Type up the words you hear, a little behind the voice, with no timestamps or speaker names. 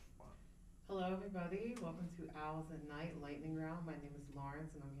everybody. Welcome to Owls at Night Lightning Round. My name is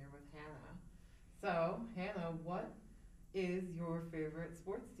Lawrence, and I'm here with Hannah. So, Hannah, what is your favorite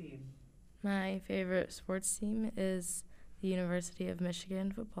sports team? My favorite sports team is the University of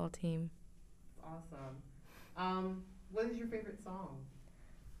Michigan football team. Awesome. What is your favorite song?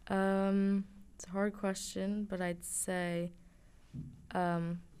 It's a hard question, but I'd say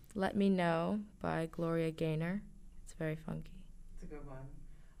Let Me Know by Gloria Gaynor. It's very funky. It's a good one.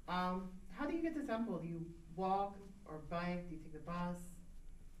 How do you get to Temple? Do you walk or bike? Do you take the bus?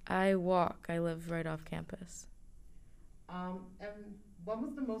 I walk. I live right off campus. And when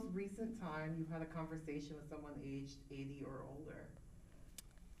was the most recent time you had a conversation with someone aged 80 or older?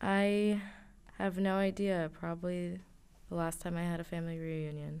 I have no idea. Probably the last time I had a family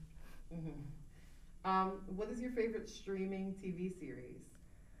reunion. What is your favorite streaming TV series?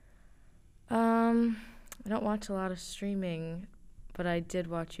 I don't watch a lot of streaming, but I did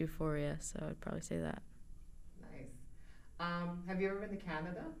watch Euphoria, so I'd probably say that. Nice. Have you ever been to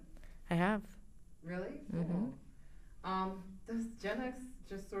Canada? I have. Really? Mm-hmm. Cool. Does Gen X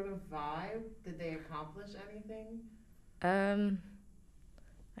just sort of vibe? Did they accomplish anything? Um,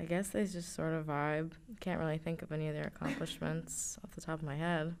 I guess they just sort of vibe. Can't really think of any of their accomplishments off the top of my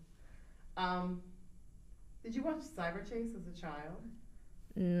head. Um, did you watch Cyber Chase as a child?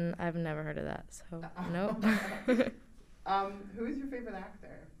 I've never heard of that, so nope. Who is your favorite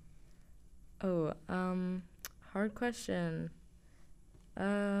actor? Oh, hard question.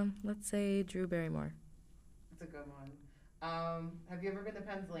 Let's say Drew Barrymore. It's a good one. Have you ever been to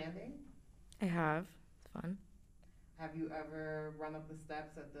Penn's Landing? I have. It's fun. Have you ever run up the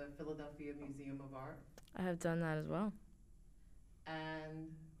steps at the Philadelphia Museum of Art? I have done that as well. And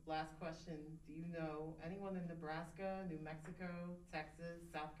last question, do you know anyone in Nebraska, New Mexico, Texas,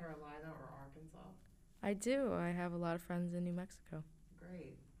 South Carolina, or Arkansas? I do. I have a lot of friends in New Mexico.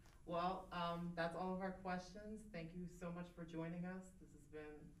 Great. Well, that's all of our questions. Thank you so much for joining us. This has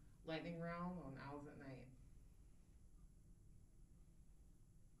been Lightning Round on Owls at Night.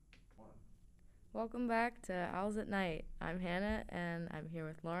 Welcome back to Owls at Night. I'm Hannah, and I'm here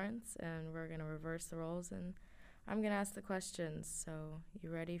with Lawrence, and we're going to reverse the roles, and I'm going to ask the questions. So, you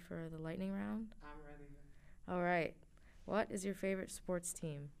ready for the lightning round? I'm ready. All right. What is your favorite sports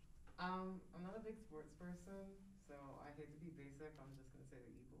team? I'm not a big sports person, so I hate to be basic. I'm just going to say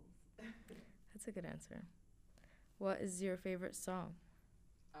the Eagles. That's a good answer. What is your favorite song?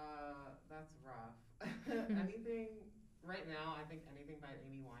 That's rough. Anything, right now, I think anything by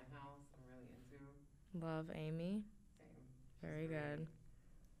Amy Winehouse, I'm really into. Love Amy. Same. Very good.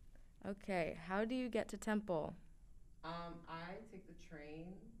 Okay, how do you get to Temple? I take the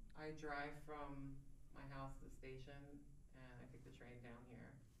train. I drive from my house to the station, and I take the train down here.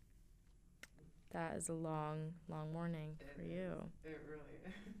 That is a long, long morning for you. It really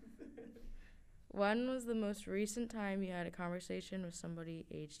is. When was the most recent time you had a conversation with somebody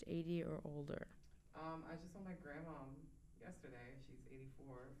aged 80 or older? I just saw my grandma yesterday. She's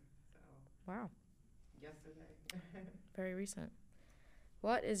 84, so. Wow. Yesterday. Very recent.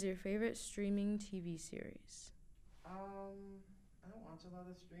 What is your favorite streaming TV series? I don't watch a lot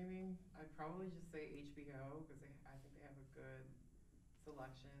of streaming. I'd probably just say HBO because I think they have a good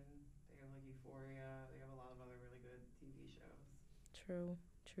selection. They have like Euphoria. They have a lot of other really good TV shows. True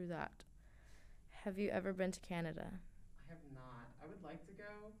that. Have you ever been to Canada? I have not. I would like to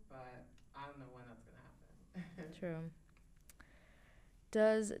go, but I don't know when that's going to happen. True.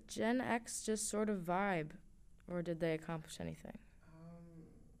 Does Gen X just sort of vibe, or did they accomplish anything?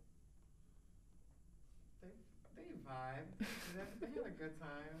 They vibe. They had a good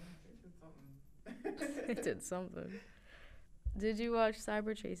time. They did something. They did something. Did you watch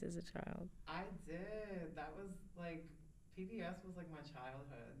Cyber Chase as a child? I did. That was like PBS was like my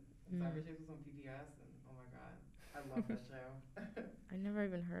childhood. Cyber Chase was on PBS, and oh my god, I love that show. I never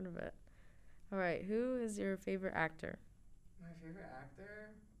even heard of it. All right, who is your favorite actor? My favorite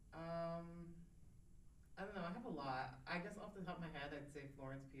actor? I don't know. I have a lot. I guess off the top of my head, I'd say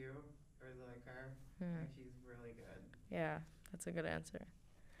Florence Pugh. I really like her. I think she's really good. Yeah, that's a good answer.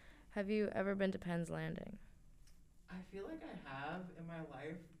 Have you ever been to Penn's Landing? I feel like I have in my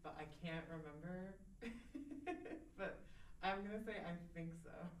life, but I can't remember. But I'm going to say I think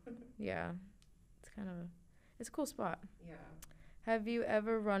so. Yeah, it's a cool spot. Yeah. Have you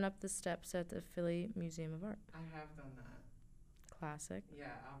ever run up the steps at the Philly Museum of Art? I have done that. Classic. Yeah,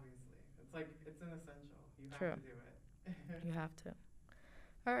 obviously. It's an essential. You have True. to do it. You have to.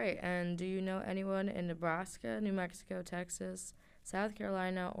 All right, and do you know anyone in Nebraska, New Mexico, Texas, South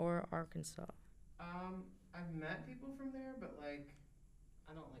Carolina, or Arkansas? I've met people from there, but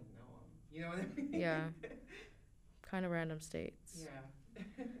I don't know them. You know what I mean? Yeah. Kind of random states. Yeah.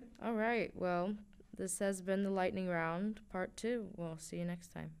 All right. Well, this has been the lightning round, part 2. We'll see you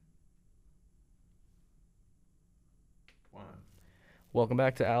next time. Welcome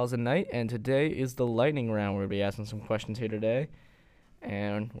back to Owls at Night, and today is the lightning round. We're going to be asking some questions here today,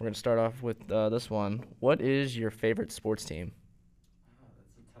 and we're going to start off with this one. What is your favorite sports team? Oh,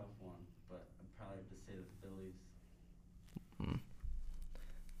 that's a tough one, but I'd probably have to say the Phillies.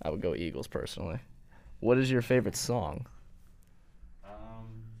 I would go Eagles, personally. What is your favorite song?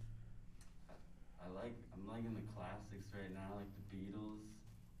 I'm liking the classics right now, like the Beatles,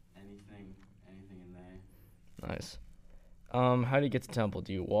 anything in there. Nice. How do you get to Temple?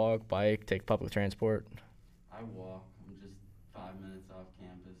 Do you walk, bike, take public transport? I walk. I'm just 5 minutes off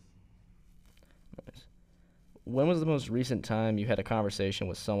campus. Nice. When was the most recent time you had a conversation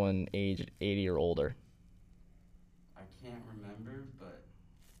with someone aged 80 or older? I can't remember, but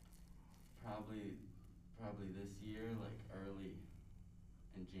probably this year, like early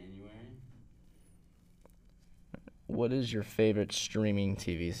in January. What is your favorite streaming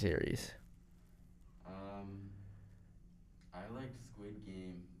TV series? I liked Squid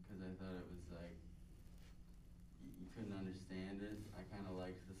Game because I thought it was like you couldn't understand it. I kind of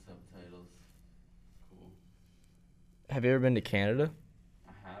liked the subtitles. Cool. Have you ever been to Canada?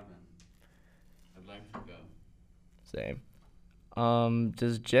 I haven't. I'd like to go. Same.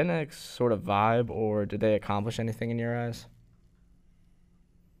 Does Gen X sort of vibe, or did they accomplish anything in your eyes?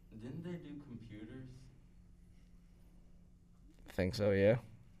 Didn't they do computers? I think so, yeah.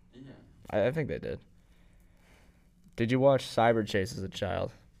 Yeah. I think they did. Did you watch Cyber Chase as a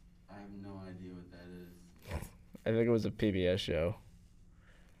child? I have no idea what that is. I think it was a PBS show.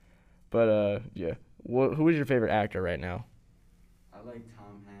 But, yeah. Who is your favorite actor right now? I like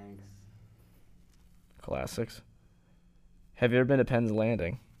Tom Hanks. Classics. Have you ever been to Penn's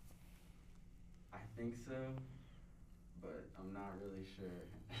Landing? I think so, but I'm not really sure.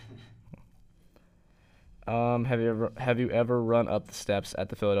 Have you ever run up the steps at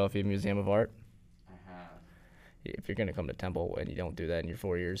the Philadelphia Museum of Art? I have. If you're gonna come to Temple and you don't do that in your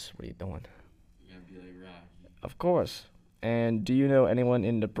 4 years, what are you doing? You gotta be like Rocky. Of course. And do you know anyone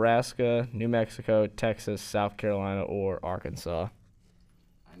in Nebraska, New Mexico, Texas, South Carolina, or Arkansas?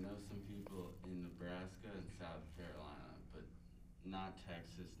 I know some people in Nebraska and South Carolina, but not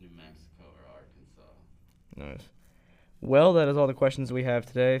Texas, New Mexico, or Arkansas. Nice. Well, that is all the questions we have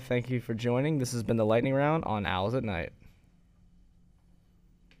today. Thank you for joining. This has been the Lightning Round on Owls at Night.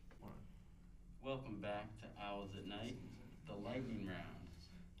 Welcome back to Owls at Night, the lightning round.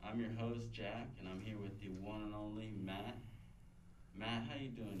 I'm your host, Jack, and I'm here with the one and only Matt. Matt, how you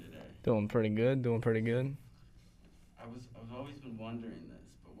doing today? Doing pretty good. I've always been wondering this,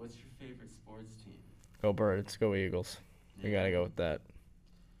 but what's your favorite sports team? Go Birds, go Eagles. We gotta go with that.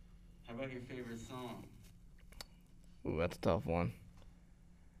 How about your favorite song? Ooh, that's a tough one.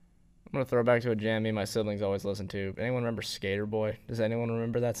 I'm gonna throw it back to a jam me and my siblings always listen to. Anyone remember Skater Boy? Does anyone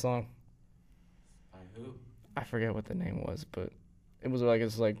remember that song? By who? I forget what the name was, but it was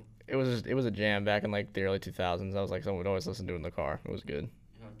a jam back in like the early 2000s. I was like someone would always listen to it in the car. It was good.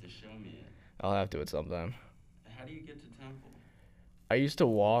 You'll have to show me it. I'll have to at some time. How do you get to Temple? I used to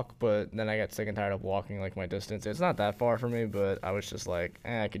walk, but then I got sick and tired of walking like my distance. It's not that far for me, but I was just like,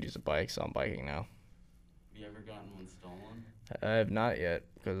 I could use a bike, so I'm biking now. Have you ever gotten one stolen? I have not yet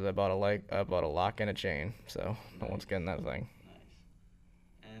because I bought a lock and a chain, so no one's getting that thing.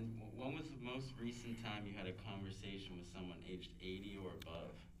 Nice. And when was the most recent time you had a conversation with someone aged 80 or above?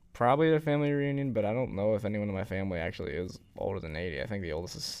 Probably at a family reunion, but I don't know if anyone in my family actually is older than 80. I think the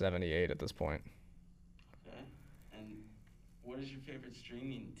oldest is 78 at this point. Okay. And what is your favorite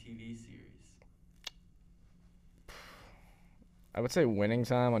streaming TV series? I would say Winning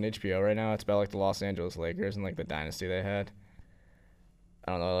Time on HBO right now. It's about like the Los Angeles Lakers and like the dynasty they had.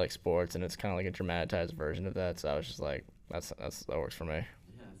 I don't know, I like sports, and it's kind of like a dramatized version of that. So I was just like, that works for me. Yeah,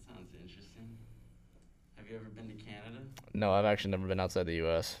 that sounds interesting. Have you ever been to Canada? No, I've actually never been outside the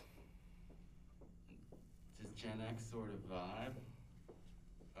U.S. Does Gen X sort of vibe?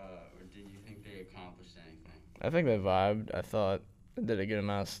 Or did you think they accomplished anything? I think they vibed. I thought they did a good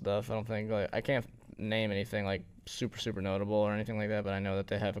amount of stuff. I don't think I can't name anything like super notable or anything like that, but I know that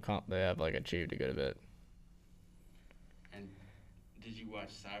they have like achieved a good bit. And did you watch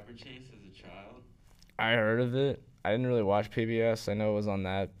Cyber Chase as a child? I heard of it. I didn't really watch PBS. I know it was on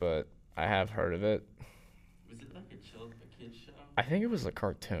that, but I have heard of it. Was it like a kid's show? I think it was a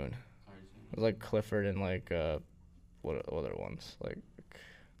cartoon. Cartoon? It was like Clifford and like what other ones like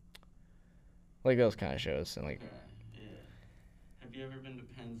those kind of shows and like. Okay, yeah. Have you ever been to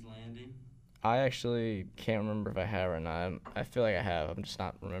Penn's Landing? I actually can't remember if I have or not. I feel like I have. I'm just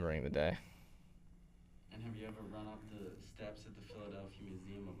not remembering the day. And have you ever run up the steps at the Philadelphia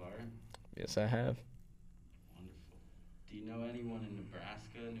Museum of Art? Yes, I have. Wonderful. Do you know anyone in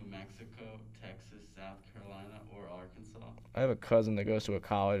Nebraska, New Mexico, Texas, South Carolina, or Arkansas? I have a cousin that goes to a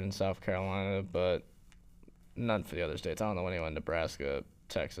college in South Carolina, but none for the other states. I don't know anyone in Nebraska,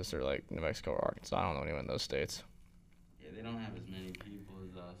 Texas, or like New Mexico or Arkansas. I don't know anyone in those states. Yeah, they don't have as many people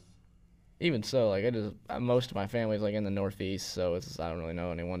as us. Even so, like most of my family's like in the Northeast, so I don't really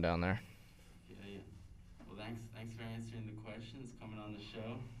know anyone down there. Yeah. Well, thanks for answering the questions, coming on the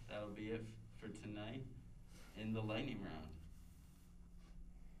show. That'll be it for tonight in the lightning round.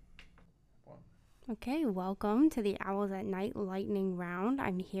 Okay, welcome to the Owls at Night lightning round.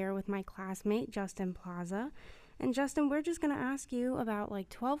 I'm here with my classmate, Justin Plaza. And Justin, we're just going to ask you about like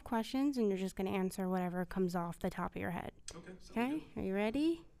 12 questions, and you're just going to answer whatever comes off the top of your head. Okay, are you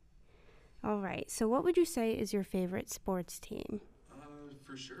ready? All right, so what would you say is your favorite sports team?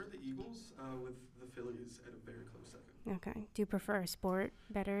 For sure, the Eagles, with the Phillies at a very close second. Okay, do you prefer a sport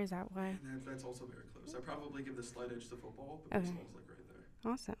better? Is that why? And that's also very close. I probably give the slight edge to football, but Okay. baseball's like right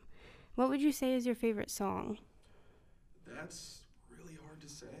there. Awesome. What would you say is your favorite song? That's really hard to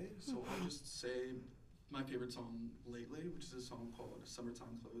say, so I'll just say my favorite song lately, which is a song called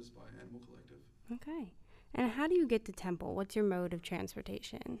Summertime Clothes by Animal Collective. Okay. And how do you get to Temple? What's your mode of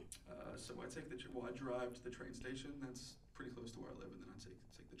transportation? So I take I drive to the train station. That's pretty close to where I live, and then I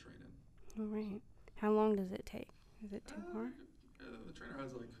take the train in. All right. How long does it take? Is it too far? The train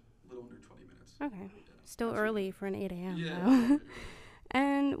ride's like a little under 20 minutes. Okay. Yeah, Still not too early bad. for an 8 a.m. Yeah. though. Right.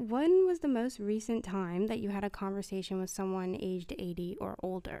 And when was the most recent time that you had a conversation with someone aged 80 or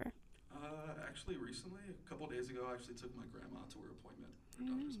older? Actually, recently, a couple days ago, I actually took my grandma to her appointment, her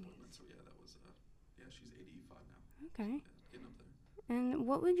doctor's appointment. So yeah, that was, she's 85 now. Okay. Yeah, getting up there. And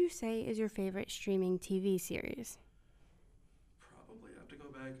what would you say is your favorite streaming TV series? Probably have to go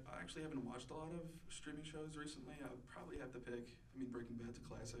back. I actually haven't watched a lot of streaming shows recently. I would probably have to pick. Breaking Bad's a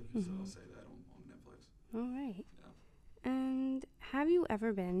classic, so I'll say that on Netflix. All right. Yeah. And have you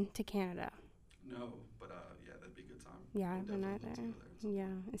ever been to Canada? No, but yeah, that'd be a good time. Yeah, I'd I've been definitely out love to there. go there at some Yeah,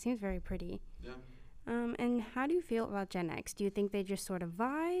 point. it seems very pretty. Yeah. And how do you feel about Gen X? Do you think they just sort of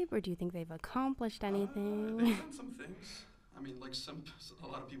vibe, or do you think they've accomplished anything? They've done some things. Like a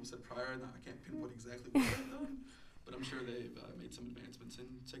lot of people said prior, and I can't pinpoint exactly what they've done, but I'm sure they've made some advancements in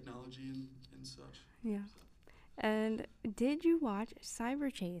technology and such. Yeah. So. And did you watch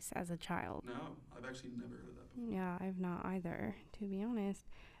Cyber Chase as a child? No, I've actually never heard of that before. Yeah, I've not either, to be honest.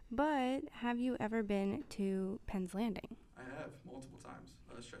 But have you ever been to Penn's Landing? I have multiple times.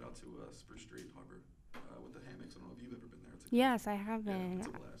 Shout out to Spruce Street Harbor with the hammocks. I don't know if you've ever been there. It's a Yes, I have yeah, been. it's a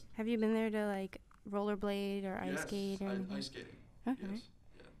blast. Have you been there to like rollerblade or ice Yes, skate or anything? ice skating. Okay. Yes.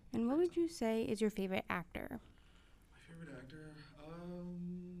 Yeah. And what great would you say is your favorite actor? My favorite actor?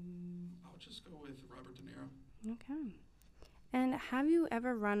 I'll just go with Robert De Niro. Okay. And have you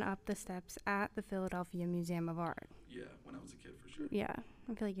ever run up the steps at the Philadelphia Museum of Art? Yeah, when I was a kid for sure. Yeah,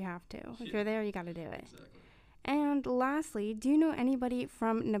 I feel like you have to. If Yeah. you're there, you got to do it. Exactly. And lastly, do you know anybody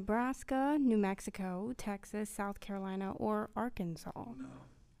from Nebraska, New Mexico, Texas, South Carolina, or Arkansas? No,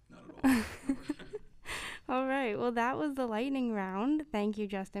 not at all. All right, well, that was the lightning round. Thank you,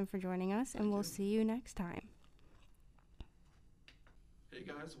 Justin, for joining us, and Thank we'll you. see you next time. Hey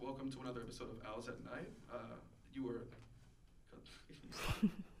guys, welcome to another episode of Owls at Night.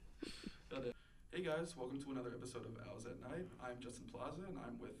 Hey guys, welcome to another episode of Owls at Night. I'm Justin Plaza, and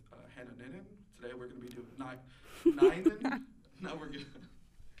I'm with Hannah Ninin. Today we're going to be doing Ninen. No, we're good.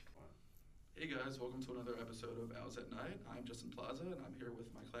 Hey guys, welcome to another episode of Owls at Night. I'm Justin Plaza, and I'm here with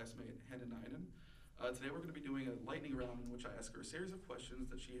my classmate Hannah Ninen. Today we're going to be doing a lightning round in which I ask her a series of questions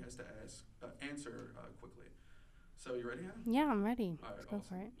that she has to answer quickly. So you ready, Hannah? Yeah, I'm ready. All right, Let's go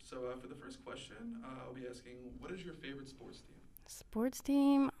awesome. for it. So for the first question, I'll be asking, what is your favorite sports team? Sports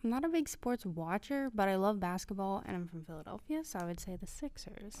team. I'm not a big sports watcher, but I love basketball, and I'm from Philadelphia, so I would say the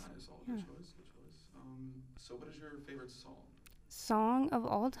Sixers. Nice, all Yeah. good choice, good choice. So what is your favorite song? Song of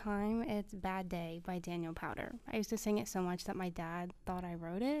all time, it's Bad Day by Daniel Powder. I used to sing it so much that my dad thought I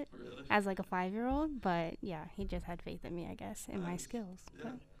wrote it Really? as like a 5-year-old, but yeah, he just had faith in me, I guess, in my Nice. skills.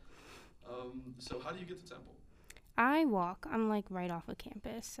 Yeah. But So how do you get to Temple? I walk. I'm like right off of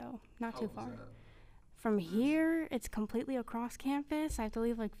campus, so not How too was far. that? From here, it's completely across campus. I have to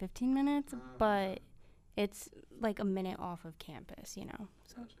leave like 15 minutes, but it's like a minute off of campus, you know.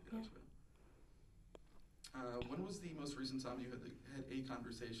 So, Gotcha, yeah. gotcha. When was the most recent time you had a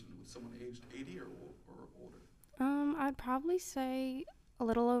conversation with someone aged 80 or older? I'd probably say a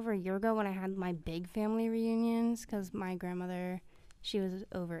little over a year ago when I had my big family reunions, because my grandmother, she was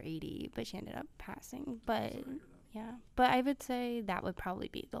over 80, but she ended up passing. But Sorry to hear that. yeah, but I would say that would probably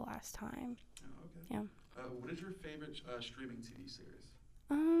be the last time. Oh, okay. Yeah. What is your favorite streaming TV series?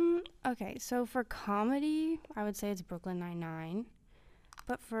 Okay, so for comedy, I would say it's Brooklyn Nine-Nine.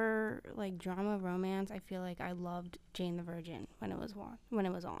 But for like drama romance, I feel like I loved Jane the Virgin when it was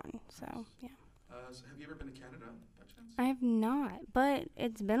on. So yeah, So have you ever been to Canada by chance? I have not, but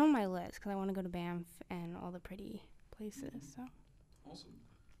it's been on my list because I want to go to Banff and all the pretty places. So Awesome.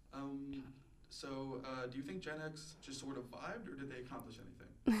 Do you think Gen X just sort of vibed, or did they accomplish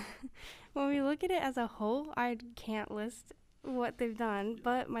anything? when we look at it as a whole, I can't list what they've done,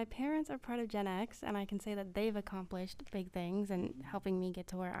 but my parents are part of Gen X, and I can say that they've accomplished big things and helping me get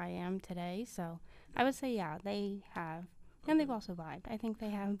to where I am today. So I would say, yeah, they have. And they've also vibed. I think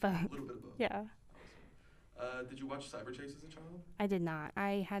they have both. A little bit of both. Yeah. Awesome. Did you watch Cyber Chase as a child? I did not.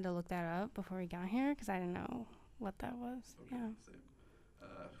 I had to look that up before we got here because I didn't know what that was. Okay, Yeah. same.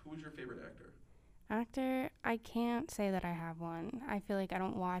 Who was your favorite actor? Actor, I can't say that I have one. I feel like I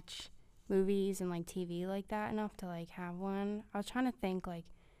don't watch movies and like TV like that enough to like have one. I was trying to think like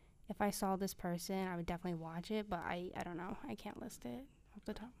if I saw this person, I would definitely watch it, but I don't know. I can't list it off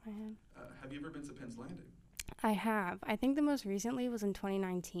the top of my head. Have you ever been to Penn's Landing? I have. I think the most recently was in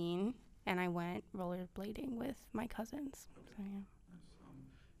 2019, and I went rollerblading with my cousins. Okay. So yeah.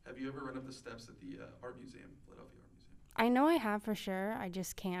 Nice. Have you ever run up the steps at the Art Museum, Philadelphia Art Museum? I know I have for sure. I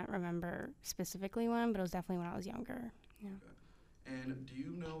just can't remember specifically when, but it was definitely when I was younger. Yeah. Okay. And do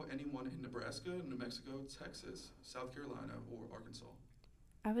you know anyone in Nebraska, New Mexico, Texas, South Carolina, or Arkansas?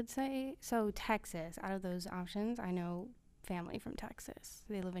 I would say, so Texas, out of those options, I know family from Texas.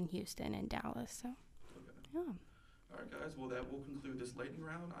 They live in Houston and Dallas, so Okay. yeah. All right, guys. Well, that will conclude this lightning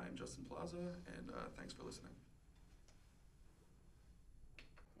round. I am Justin Plaza, and thanks for listening.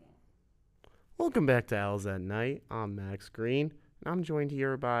 Welcome back to Owls at Night. I'm Max Green, and I'm joined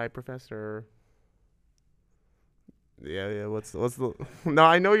here by Professor. Yeah. What's the? No,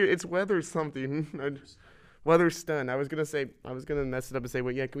 I know it's Weather something. Weatherstone. I was gonna mess it up and say,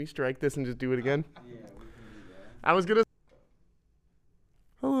 well, yeah, can we strike this and just do it again? Yeah, we can do that. I was gonna.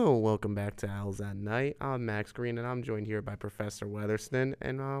 Hello, welcome back to Owls at Night. I'm Max Green, and I'm joined here by Professor Weatherston,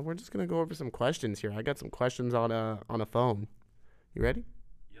 and we're just gonna go over some questions here. I got some questions on a phone. You ready?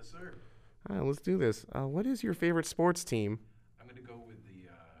 Yes, sir. All right, let's do this. What is your favorite sports team? I'm going to go with the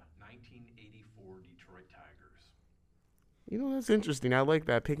 1984 Detroit Tigers. You know, that's interesting. I like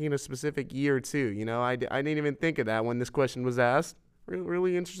that, picking a specific year, too. You know, I didn't even think of that when this question was asked.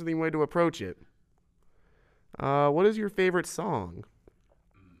 Really interesting way to approach it. What is your favorite song?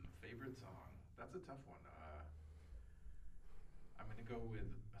 Favorite song? That's a tough one. I'm going to go with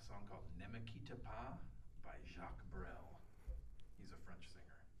a song called Ne me quitte pas by Jacques Brel. He's a French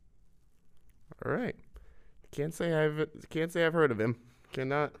singer. All right. Can't say I've heard of him.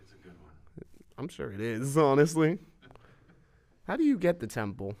 Cannot. It's a good one. I'm sure it is, honestly. How do you get to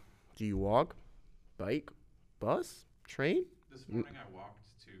Temple? Do you walk, bike, bus, train? This morning I walked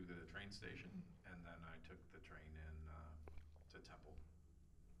to the train station, and then I took the train in to Temple.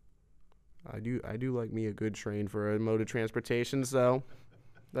 I do like me a good train for a mode of transportation, so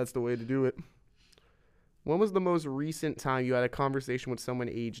that's the way to do it. When was the most recent time you had a conversation with someone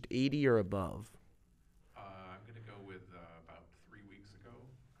aged 80 or above? I'm going to go with about 3 weeks ago,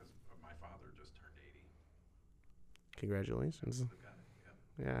 because my father just turned 80. Congratulations. The guy,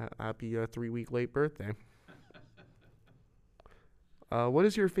 yeah. Yeah, happy 3-week late birthday. What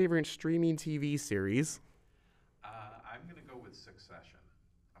is your favorite streaming TV series? I'm going to go with Succession.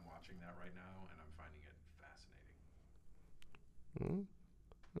 I'm watching that right now, and I'm finding it fascinating.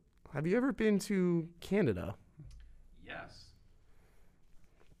 Have you ever been to Canada? Yes.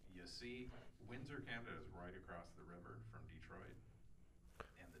 You see, Windsor, Canada is right across the river from Detroit,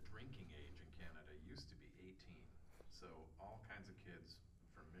 and the drinking age in Canada used to be 18. So all kinds of kids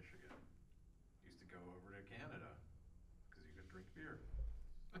from Michigan used to go over to Canada because you could drink beer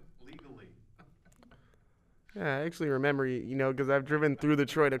legally. Yeah, I actually remember, you know, because I've driven through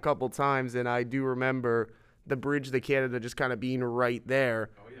Detroit a couple times, and I do remember the bridge to Canada just kind of being right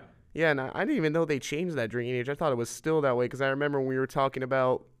there. Oh, yeah. Yeah, and I didn't even know they changed that drinking age. I thought it was still that way because I remember when we were talking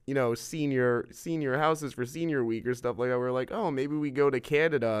about, you know, senior houses for senior week or stuff like that. We were like, oh, maybe we go to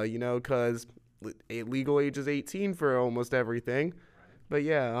Canada, you know, because legal age is 18 for almost everything. Right. But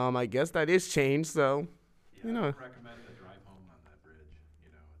yeah, I guess that is changed. So, Yeah, you know. I would recommend the drive home on that bridge.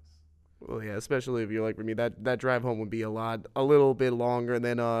 You know, it's well, yeah, especially if you're like me, that drive home would be a little bit longer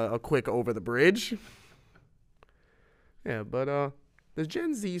than a quick over the bridge. Yeah, but does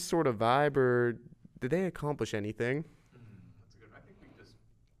Gen Z sort of vibe, or did they accomplish anything? that's a good. I think we just,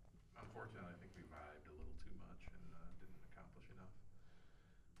 unfortunately, I think we vibed a little too much and didn't accomplish enough.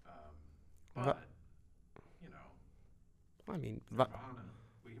 Va- But you know, I mean, Nirvana,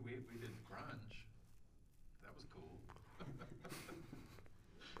 we did grunge. That was cool.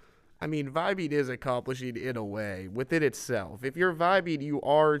 I mean, vibing is accomplishing in a way within itself. If you're vibing, you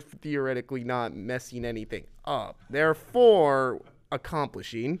are theoretically not messing anything up. Therefore,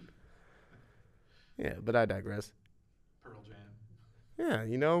 accomplishing. Yeah, but I digress. Pearl Jam. Yeah,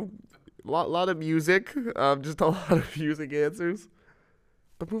 you know, lot of music, just a lot of music answers.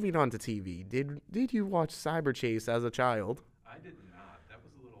 But moving on to TV, did you watch Cyber Chase as a child? I did not. That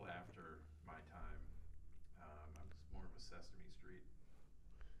was a little after my time. I was more of a Sesame Street.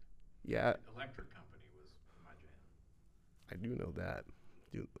 Yeah, Electric Company was my jam. I do know that.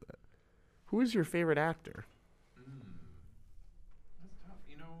 Who is your favorite actor? That's tough.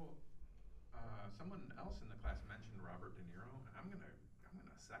 You know, someone else in the class mentioned Robert De Niro, and I'm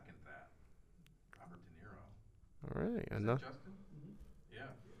gonna second that. Robert De Niro. All right, Is that Justin?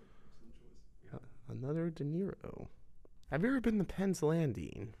 Yeah. Excellent choice. another De Niro. Have you ever been to Penn's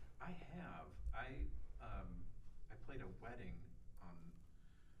Landing? I have. I played a wedding on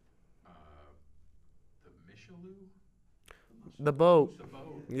the Michelou. The boat. The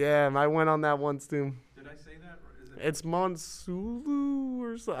boat. Yeah, I went on that once too. Did I say that? Or is it It's Monsulu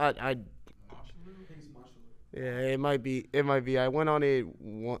or so. I Michelou? yeah, it might be. It might be. I went on it.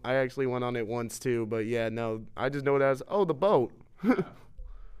 I actually went on it once too. But yeah, no, I just know it as the boat. Yeah.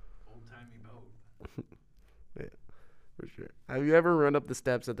 Old timey boat. For sure. Have you ever run up the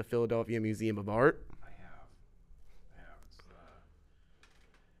steps at the Philadelphia Museum of Art? I have.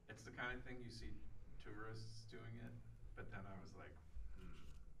 It's the kind of thing you see tourists doing it, but then I was like,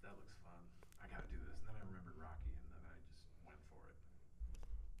 that looks fun. I gotta do this. And then I remembered Rocky, and then I just went for it.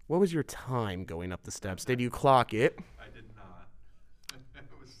 What was your time going up the steps? Did you clock it? I did not. It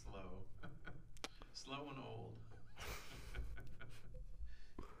was slow. Slow and old.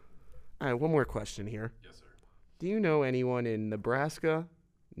 All right, one more question here. Yes, sir. Do you know anyone in Nebraska,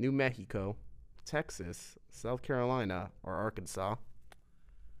 New Mexico, Texas, South Carolina, or Arkansas?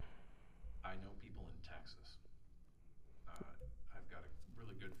 I know people in Texas. I've got a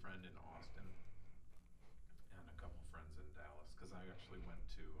really good friend in Austin and a couple friends in Dallas because I actually went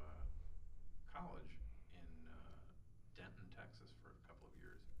to college in Denton, Texas for a couple of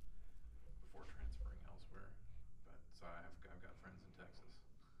years before transferring elsewhere. But so I've got friends in Texas.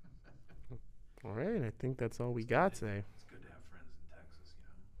 All right, I think that's all we got today. It's good to have friends in Texas, you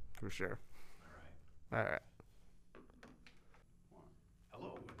know. For sure. All right. All right.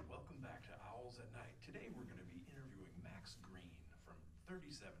 Hello and welcome back to Owls at Night. Today we're going to be interviewing Max Green from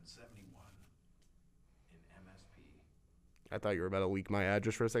 3771 in MSP. I thought you were about to leak my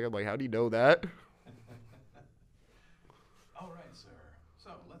address for a second. Like, how do you know that? All right, sir.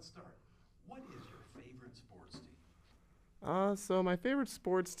 So let's start. What is your favorite sports team? So my favorite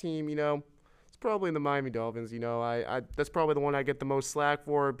sports team, it's probably the Miami Dolphins. I that's probably the one I get the most slack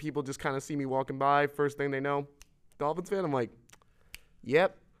for. People just kind of see me walking by. First thing they know, Dolphins fan. I'm like,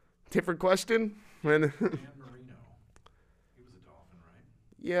 yep. Different question. And Dan Marino. He was a Dolphin, right?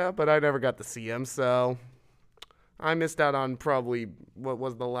 yeah, but I never got to see him, so I missed out on probably what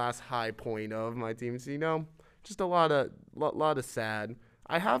was the last high point of my team. So, just a lot of sad.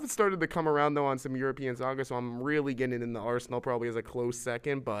 I have started to come around though on some European soccer, so I'm really getting in the Arsenal probably as a close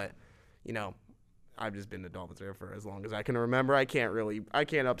second. But I've just been the Dolphins there for as long as I can remember. I can't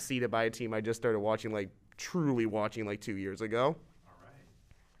upseat it by a team I just started truly watching 2 years ago. All right.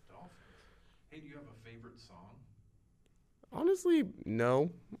 Dolphins. Hey, do you have a favorite song? Honestly,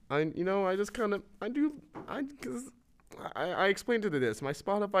 no. I explained to this. My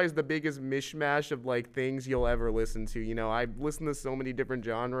Spotify is the biggest mishmash of things you'll ever listen to. I listen to so many different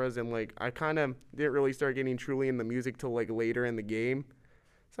genres, and I kind of didn't really start getting truly in the music till later in the game.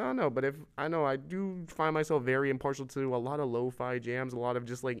 So I don't know, but I do find myself very impartial to a lot of lo-fi jams, a lot of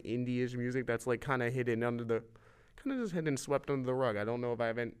just indie-ish music that's kind of just hidden, swept under the rug. I don't know if I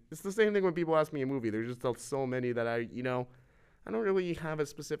haven't. It's the same thing when people ask me a movie. There's just so many that I don't really have a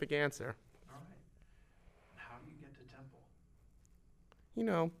specific answer. All right. How do you get to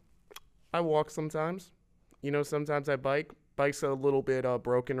Temple? I walk sometimes. Sometimes I bike. Bike's a little bit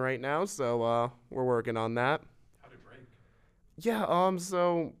broken right now, so we're working on that. How'd it break? Yeah,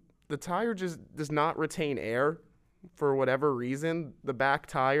 so the tire just does not retain air for whatever reason. The back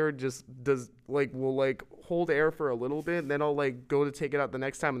tire just will hold air for a little bit, and then I'll go to take it out the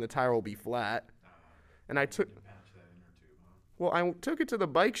next time and the tire will be flat. And I took You can patch that inner tube, huh? Well, I took it to the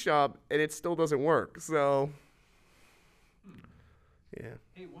bike shop and it still doesn't work. So yeah.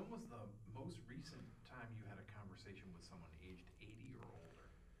 Hey, when was the most recent time you had a conversation with someone aged 80 or older?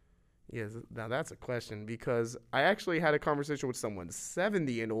 Yes, now that's a question because I actually had a conversation with someone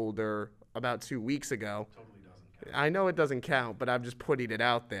 70 and older about 2 weeks ago. Totally doesn't count. I know it doesn't count, but I'm just putting it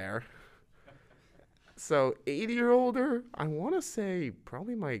out there. So 80 or older, I want to say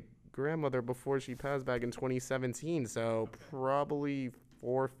probably my grandmother before she passed back in 2017, so Okay. probably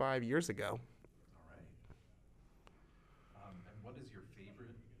 4 or 5 years ago. All right. And what is your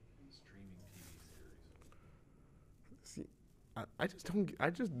favorite streaming TV series? See, I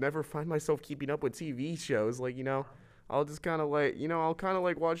just never find myself keeping up with TV shows. Like, I'll just kind of like, I'll kind of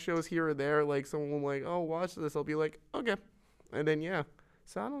like watch shows here or there. Like, someone will like, oh, watch this. I'll be like, okay. And then, yeah.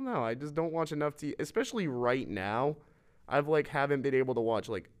 So I don't know. I just don't watch enough TV, especially right now. I've like haven't been able to watch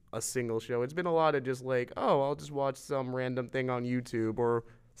like a single show. It's been a lot of just like, oh, I'll just watch some random thing on YouTube or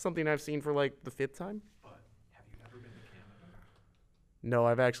something I've seen for like the 5th time. But have you ever been to Canada? No,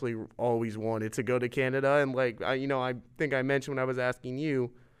 I've actually always wanted to go to Canada, and like I think I mentioned when I was asking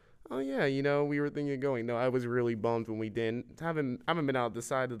you, oh yeah, we were thinking of going. No, I was really bummed when we didn't. Haven't been out the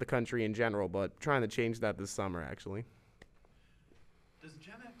side of the country in general, but trying to change that this summer actually. Does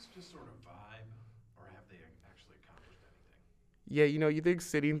Gen X just sort of vibe, or have they actually accomplished anything? Yeah, you think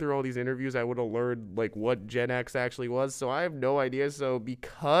sitting through all these interviews, I would have learned like what Gen X actually was. So I have no idea. So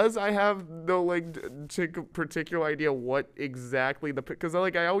because I have no particular idea what exactly because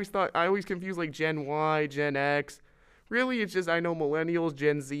I always confuse like Gen Y, Gen X. Really, it's just I know millennials,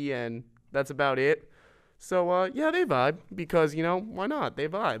 Gen Z, and that's about it. So yeah, they vibe because why not? They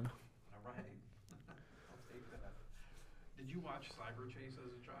vibe. All right. I'll take that. Did you watch Cyber Chase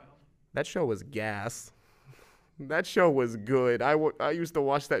as a child? That show was gas. That show was good. I used to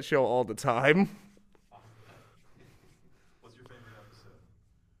watch that show all the time. What's your favorite episode?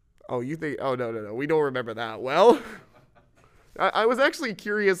 Oh, you think? Oh, no. We don't remember that well. I was actually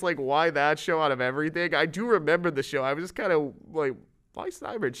curious, like, why that show out of everything. I do remember the show. I was just kind of like, why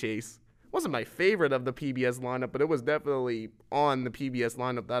Cyber Chase? Wasn't my favorite of the PBS lineup, but it was definitely on the PBS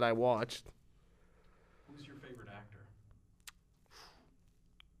lineup that I watched. Who's your favorite actor?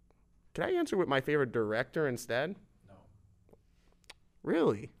 Can I answer with my favorite director instead? No.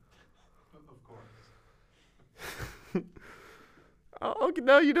 Really? Of course.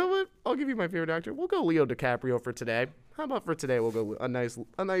 No, you know what? I'll give you my favorite actor. We'll go Leo DiCaprio for today. How about for today? We'll go a nice,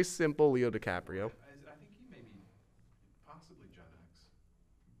 simple Leo DiCaprio. I think he may be possibly Gen X,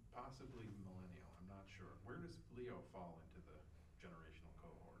 possibly millennial. I'm not sure. Where does Leo fall into the generational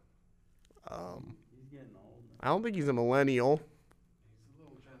cohort? He's getting old. I don't think he's a millennial. He's a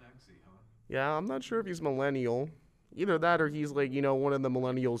little Gen X-y, huh? Yeah, I'm not sure if he's millennial. Either that or he's like, one of the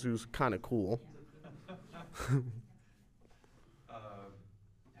millennials who's kind of cool.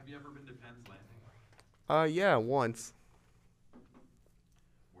 Have you ever been to Penn's Landing? Yeah, once.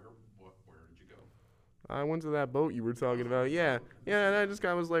 Where did you go? I went to that boat you were talking about. Yeah. Yeah, and I just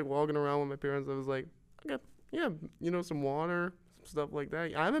kind of was like walking around with my parents. I was like, okay, yeah, some water, some stuff like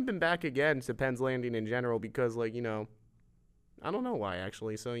that. I haven't been back again to Penn's Landing in general because, like, I don't know why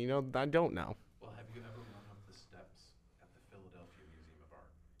actually. So, I don't know. Well, have you ever run up the steps at the Philadelphia Museum of Art?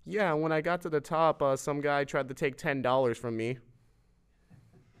 Yeah, when I got to the top, some guy tried to take $10 from me.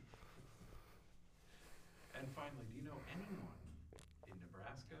 And finally, do you know anyone in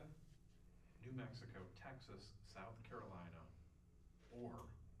Nebraska, New Mexico, Texas, South Carolina, or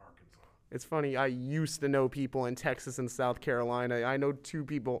Arkansas? It's funny. I used to know people in Texas and South Carolina. I know 2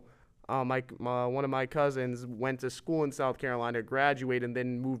 people. One of my cousins went to school in South Carolina, graduated, and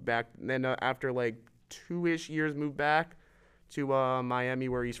then moved back. And then after like 2-ish years, moved back to Miami,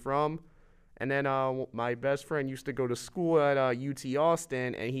 where he's from. And then my best friend used to go to school at UT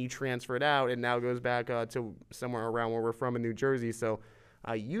Austin, and he transferred out and now goes back to somewhere around where we're from in New Jersey. So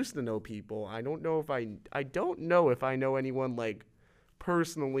I used to know people. I don't know if I know anyone like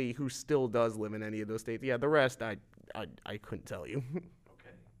personally who still does live in any of those states. Yeah, the rest I couldn't tell you.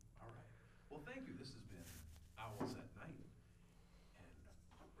 Okay, all right. Well, thank you. This has been Owls at Night, and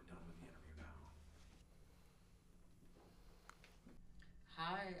we're done with the interview now.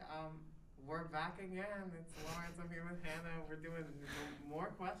 Hi, we're back again. It's Lawrence. I'm here with Hannah. We're doing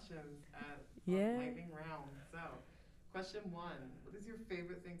more questions at Yay. Lightning Round. So, question 1: what is your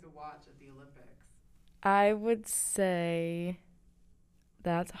favorite thing to watch at the Olympics? I would say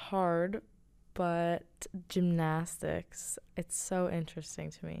that's hard, but gymnastics. It's so interesting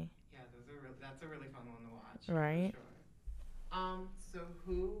to me. Yeah, that's a really fun one to watch. Right. For sure. So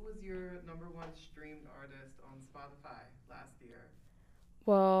who was your #1 streamed artist on Spotify last year?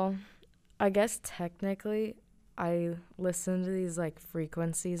 Well, I guess technically I listen to these like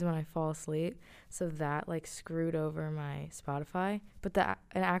frequencies when I fall asleep, so that like screwed over my Spotify. But an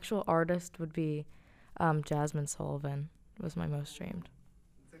actual artist would be Jasmine Sullivan was my most streamed.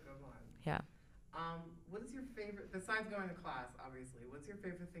 It's a good one. Yeah. What is your favorite, besides going to class, obviously, what's your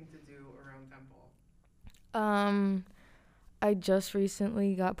favorite thing to do around Temple? I just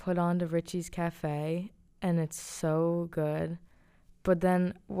recently got put on to Richie's Cafe, and it's so good. But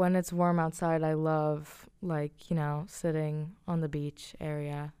then when it's warm outside, I love, like, sitting on the beach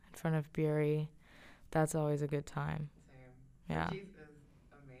area in front of Bury. That's always a good time. Same. Yeah. Cheese is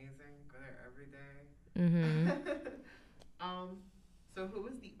amazing. Go there every day. Mm-hmm. So who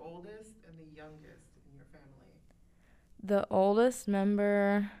is the oldest and the youngest in your family? The oldest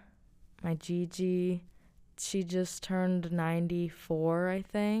member, my Gigi, she just turned 94, I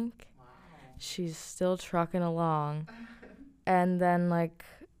think. Wow. She's still trucking along. And then, like,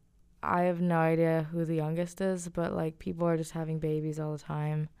 I have no idea who the youngest is, but, like, people are just having babies all the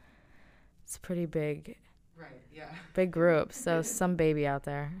time. It's pretty big Yeah. group, so some baby out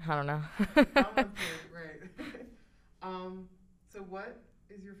there. I don't know. Almost right. So what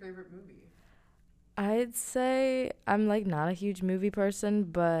is your favorite movie? I'd say I'm, like, not a huge movie person,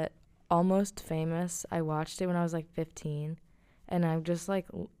 but Almost Famous, I watched it when I was, like, 15, and I just, like,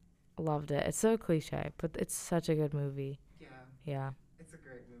 loved it. It's so cliche, but it's such a good movie. Yeah. Yeah. It's a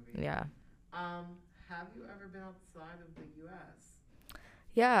great movie. Yeah. Have you ever been outside of the U.S.?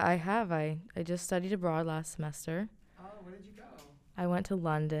 Yeah, I have. I just studied abroad last semester. Oh, where did you go? I went to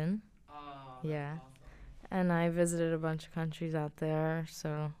London. Oh, Yeah. Awesome. And I visited a bunch of countries out there,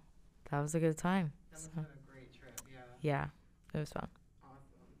 so that was a good time. That must So, have been a great trip, yeah. yeah, it was fun.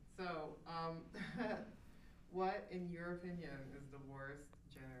 Awesome. So, what, in your opinion, is the worst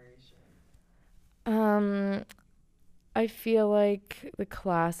generation? I feel like the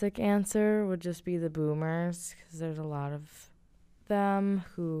classic answer would just be the boomers, because there's a lot of them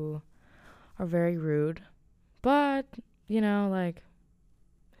who are very rude. But, like,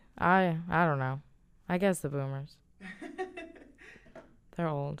 I don't know. I guess the boomers. They're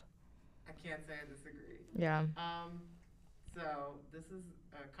old. I can't say I disagree. Yeah. So this is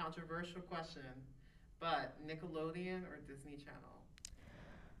a controversial question, but Nickelodeon or Disney Channel?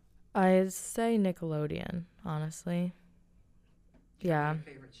 I'd say Nickelodeon, honestly. Do you have Yeah. a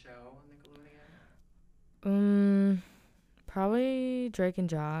favorite show on Nickelodeon? Probably Drake and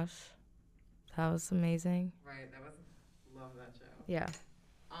Josh. That was amazing. Right, love that show. Yeah.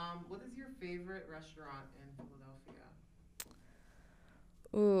 What is your favorite restaurant in Philadelphia?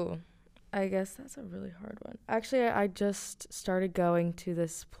 Ooh, I guess that's a really hard one. Actually, I just started going to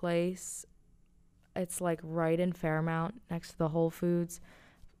this place. It's like right in Fairmount next to the Whole Foods.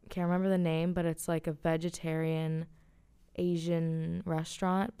 Can't remember the name, but it's like a vegetarian Asian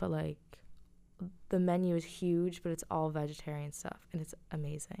restaurant, but like the menu is huge, but it's all vegetarian stuff, and it's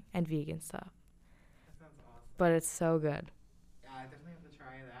amazing, and vegan stuff. That sounds awesome. But it's so good. Yeah, I definitely have to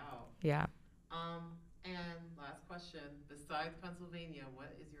try it out. Yeah. And last question, besides Pennsylvania,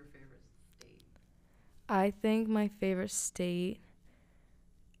 what is your favorite state? I think my favorite state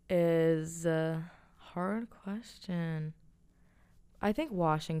is a hard question. I think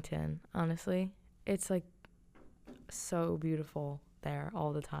Washington, honestly. It's like so beautiful there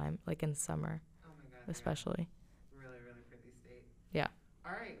all the time, like in summer, Oh my god. especially. Yeah. Really, really pretty state. Yeah.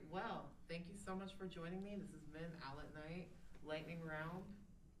 All right, well, thank you so much for joining me. This has been Owl at Night, lightning round,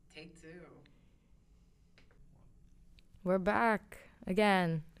 take 2. We're back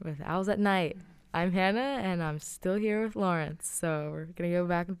again with Owls at Night. I'm Hannah, and I'm still here with Lawrence, so we're going to go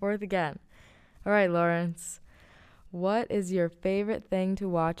back and forth again. All right, Lawrence, what is your favorite thing to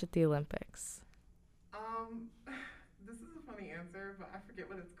watch at the Olympics? This is a funny answer, but I forget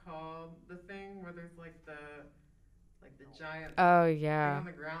what it's called. The thing where there's like the giant Oh, thing yeah. on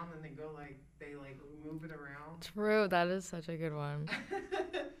the ground and they move it around. True, that is such a good one.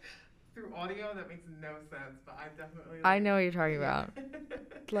 Through audio, that makes no sense, but I definitely. I know what you're talking about.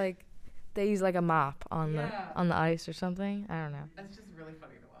 Like, they use like a mop on Yeah. the ice or something. I don't know. It's just really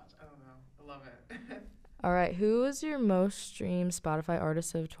funny to watch. I don't know. I love it. All right, who was your most streamed Spotify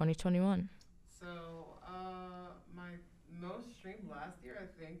artist of 2021? So, my most streamed last year,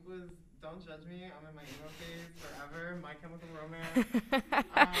 I think, was Don't Judge Me. I'm in my emo phase forever. My Chemical Romance.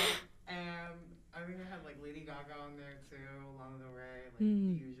 And I think I had like Lady Gaga on there too, Lana Del Rey, like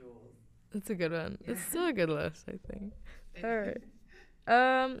Hmm. the usuals. That's a good one. Yeah. It's still a good list, I think. All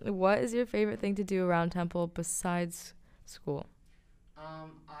right. What is your favorite thing to do around Temple besides school?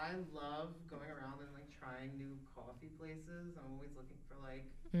 I love going around and like trying new coffee places. I'm always looking for like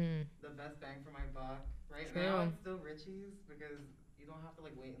the best bang for my buck. Right now True. it's still Richie's because you don't have to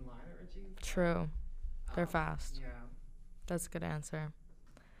like wait in line at Richie's. True. They're Um, fast. Yeah. That's a good answer.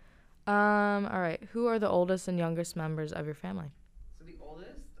 All right. Who are the oldest and youngest members of your family? So the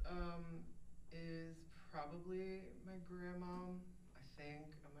oldest is probably my grandma. I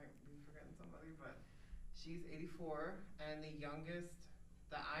think I might be forgetting somebody, but she's 84, and the youngest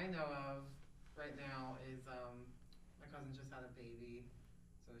that I know of right now is my cousin just had a baby,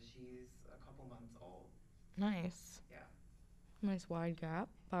 so she's a couple months old. Nice. Yeah. Nice wide gap.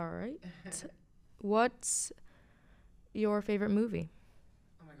 All right. What's your favorite movie?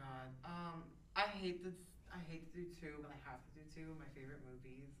 Oh my god. I hate this. I hate to do two, but I have to do two. My favorite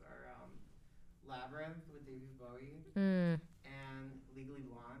movies are Labyrinth with David Bowie Mm, and Legally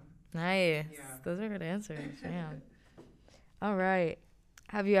Blonde. nice. Yeah. Those are good answers. Yeah. All right.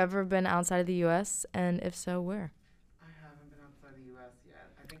 Have you ever been outside of the U.S.? And if so, where? I haven't been outside the U.S. yet.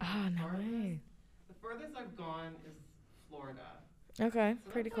 I think Ah, the no farthest, way. the furthest I've gone is Florida. Okay,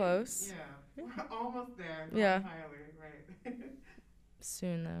 So pretty that's like- close. Yeah, we're almost there. Not Yeah. entirely, right.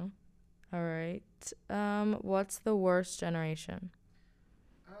 Soon though. All right. What's the worst generation?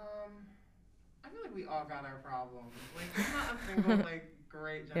 I feel like we all got our problems. Like, there's not a single like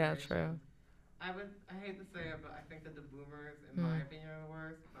great Yeah, generation. true. I hate to say it, but I think that the boomers, in my Mm. opinion, are the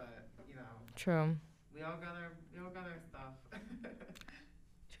worst. But True. we all got our stuff.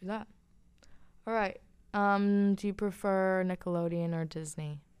 True that. All right. Do you prefer Nickelodeon or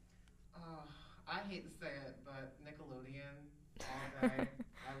Disney? Oh, I hate to say it, but Nickelodeon all day.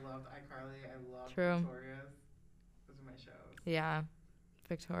 I loved iCarly. I loved True. Victorious. Those are my shows. Yeah.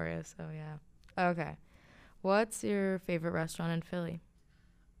 Victoria, so yeah. Okay. What's your favorite restaurant in Philly?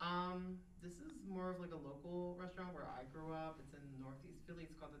 This is more of like a local restaurant where I grew up. It's in Northeast Philly.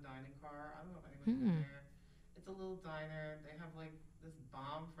 It's called the Dining Car. I don't know if anyone's been there. It's a little diner. They have like this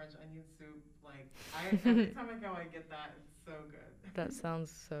bomb French onion soup. Like every time I go, I get that. It's so good. That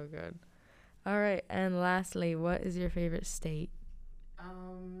sounds so good. All right. And lastly, what is your favorite state?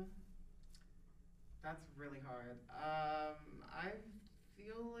 That's really hard. I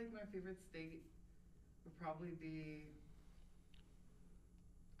feel like my favorite state would probably be,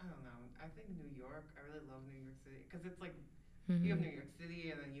 I don't know. I think New York. I really love New York City because it's like you have Mhm. New York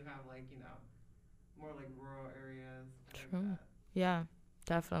City and then you have like more like rural areas. I like True. that. Yeah,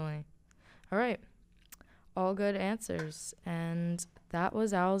 definitely. All right. All good answers. And that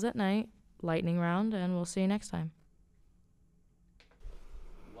was Owls at Night, lightning round, and we'll see you next time.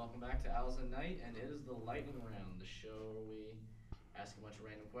 Welcome back to Owls at Night, and it is the lightning round, the show where we ask a bunch of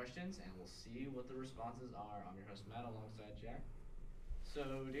random questions, and we'll see what the responses are. I'm your host, Matt, alongside Jack.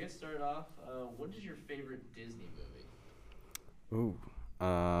 So, to get started off, what is your favorite Disney movie? Ooh,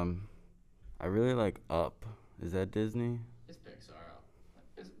 I really like Up. Is that Disney? It's Pixar.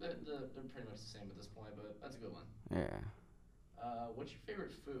 They're pretty much the same at this point, but that's a good one. Yeah. What's your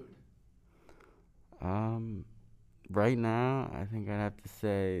favorite food? Right now, I think I'd have to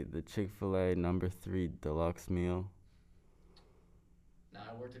say the Chick-fil-A number 3 deluxe meal. Now,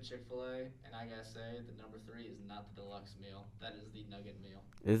 I worked at Chick-fil-A, and I gotta say, the number 3 is not the deluxe meal. That is the nugget meal.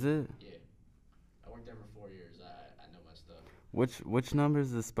 Is it? Yeah. I worked there for 4 years. I know my stuff. Which number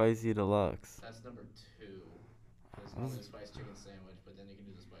is the spicy deluxe? That's number 2. There's only a spiced chicken sandwich, but then you can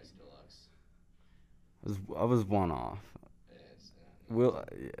do the spicy deluxe. I was one off. It's, Will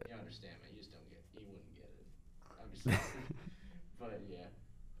you understand me. You just don't get. You wouldn't get it. I'm just saying. But yeah,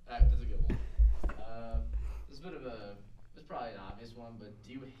 that's a good one. This is a bit of a. It's probably an obvious one, but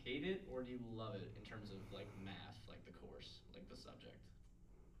do you hate it or do you love it in terms of like math, like the course, like the subject?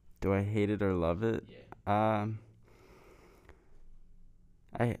 Do I hate it or love it? Yeah.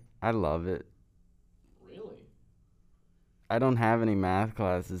 I love it. Really? I don't have any math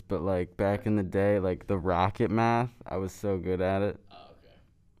classes, but like back in the day, like the rocket math, I was so good at it. Oh, okay.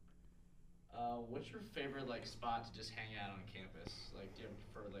 What's your favorite like spot to just hang out on campus? Like, do you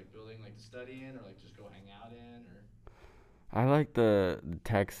prefer like building like to study in, or like just go hang out in, or? I like the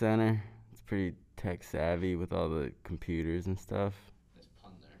tech center. It's pretty tech savvy with all the computers and stuff. Nice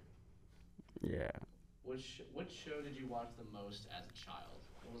pun there. Yeah. What show did you watch the most as a child?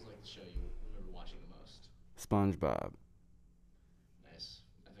 What was like the show you remember watching the most? SpongeBob. Nice.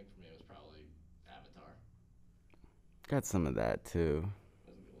 I think for me it was probably Avatar. Got some of that too.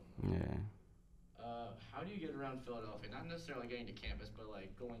 That's a good one. Yeah. How do you get around Philadelphia? Not necessarily getting to campus, but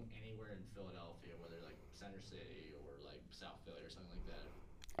like going anywhere in Philadelphia, whether like Center City or like South Philly or something like that.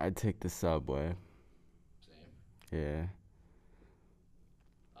 I'd take the subway. Same. Yeah.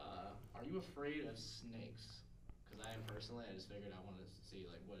 Are you afraid of snakes? Because I am personally. I just figured I wanted to see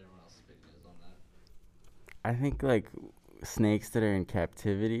like what everyone else's opinion is on that. I think like snakes that are in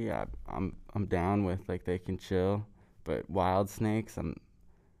captivity, I'm down with. Like they can chill, but wild snakes, I'm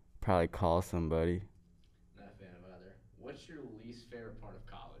probably call somebody. Not a fan of either. What's your least favorite part of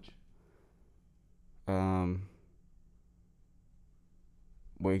college?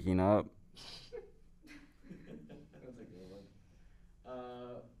 Waking up. That's a good one.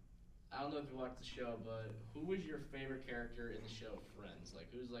 I don't know if you watched the show, but who was your favorite character in the show Friends? Like,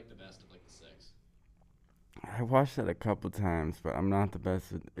 who's like the best of like the 6? I watched it a couple times, but I'm not the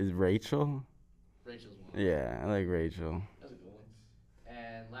best with. Is Rachel? Rachel's one. Yeah, I like Rachel. That's a good one.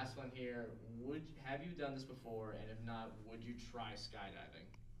 last one here. Have you done this before? And if not, would you try skydiving?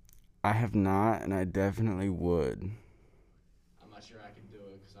 I have not, and I definitely would. I'm not sure I could do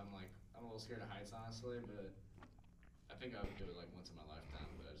it because I'm a little scared of heights, honestly. But I think I would do it like once in my lifetime.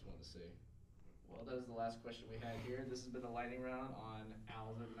 But I just wanted to see. Well, that is the last question we had here. This has been the lightning round on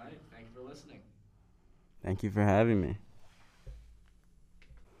Owls at Night. Thank you for listening. Thank you for having me.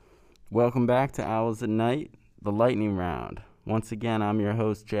 Welcome back to Owls at Night, the lightning round. Once again, I'm your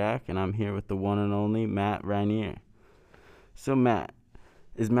host, Jack, and I'm here with the one and only Matt Rainier. So, Matt,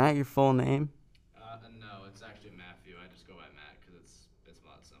 is Matt your full name? No, it's actually Matthew. I just go by Matt because it's a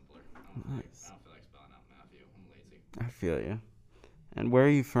lot simpler. I don't feel like spelling out Matthew. I'm lazy. I feel you. And where are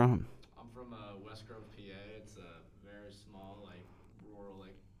you from? I'm from West Grove, PA. It's a very small, like rural,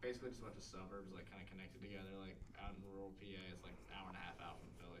 like basically just a bunch of suburbs, like kind of connected together. Like out in rural PA, it's like an hour and a half out from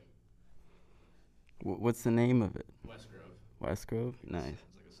Philly. What's the name of it? West Grove. West Grove? Nice. It's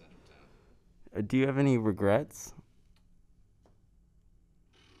like a central town. Do you have any regrets?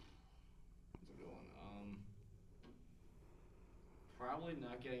 That's a good one. Probably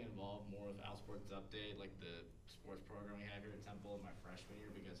not getting involved more with Outsports Update, like the sports program we have here at Temple in my freshman year,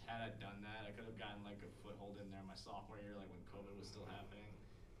 because had I done that, I could have gotten like a foothold in there my sophomore year, like when COVID was still happening.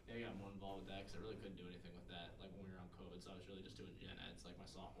 Maybe I got more involved with that because I really couldn't do anything with that, like when we were on COVID. So I was really just doing gen eds like my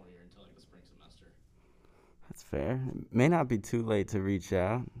sophomore year until like the spring semester. That's fair. It may not be too late to reach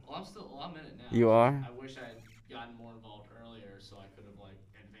out. Well, I'm in it now. You are? I wish I had gotten more involved earlier so I could have like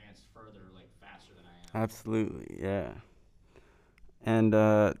advanced further, like faster than I am. Absolutely, yeah. And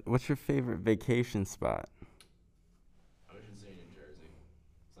what's your favorite vacation spot? Ocean City, New Jersey.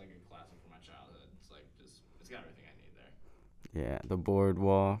 It's like a classic from my childhood. It's like it's got everything I need there. Yeah, the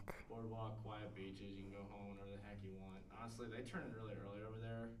boardwalk. Boardwalk, quiet beaches, you can go home whenever the heck you want. Honestly, they turn it really early over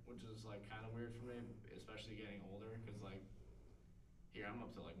there, which is like kind of weird for me, especially getting older, because like here I'm up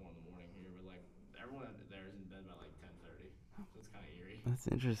till like 1 in the morning here, but like everyone there is in bed by like 10:30, so it's kind of eerie. That's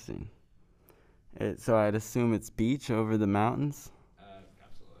interesting. So I'd assume it's beach over the mountains?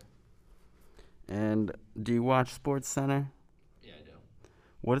 Absolutely. And do you watch Sports Center? Yeah, I do.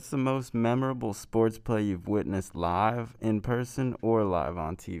 What is the most memorable sports play you've witnessed live, in person, or live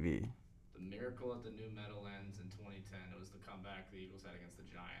on TV? The miracle at the New Meadowlands in 2010. It was the comeback the Eagles had against the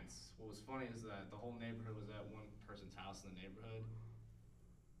Giants. What was funny is that the whole neighborhood was at one person's house in the neighborhood,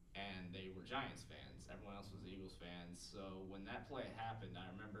 and they were Giants fans. Everyone else was Eagles fans. So when that play happened, I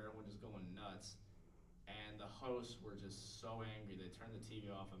remember everyone just going nuts, and the hosts were just so angry. They turned the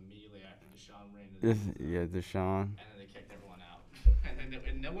TV off immediately after Deshaun ran into the Yeah, Deshaun. and then they kicked everyone out.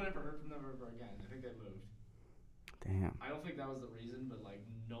 and no one ever heard from them ever again. I think they moved. Damn. I don't think that was the reason, but like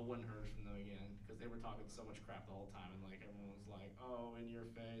no one heard from them again because they were talking so much crap the whole time, and like everyone was like, "Oh, in your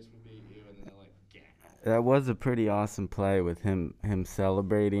face, we beat you," and then they're like, "Yeah." That was a pretty awesome play with him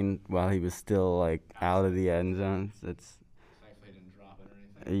celebrating while he was still like out of the end zone. It's Thankfully, he didn't drop it or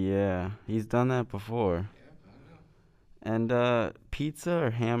anything. yeah, he's done that before. Yeah, I know. And pizza or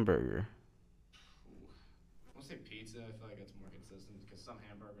hamburger? I'll say pizza. I feel like it's more consistent because some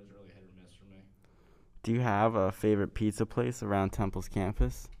hamburgers are really hit or miss for me. Do you have a favorite pizza place around Temple's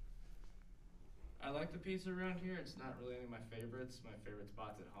campus? I like the pizza around here. It's not really any of my favorites. My favorite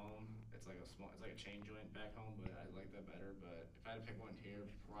spot's at home. It's like a chain joint back home, but I like that better. But if I had to pick one here,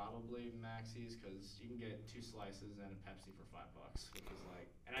 probably Maxie's, because you can get 2 slices and a Pepsi for $5, which is like,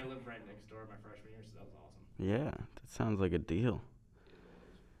 and I lived right next door my freshman year, so that was awesome. Yeah, that sounds like a deal.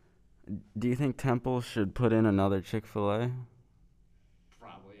 Do you think Temple should put in another Chick-fil-A?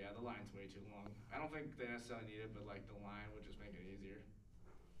 Probably, yeah. The line's way too long. I don't think they necessarily need it, but like the line would just make it easier.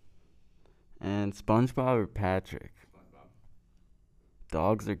 And SpongeBob or Patrick? SpongeBob.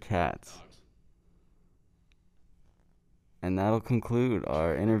 Dogs or cats? Dogs. And that'll conclude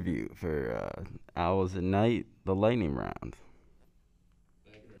our interview for Owls at Night, the lightning round.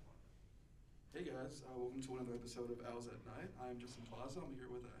 Thank you. Hey guys, welcome to another episode of Owls at Night. I'm Justin Plaza. I'm here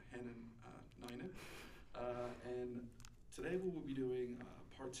with Hannah Ninen. And today we will be doing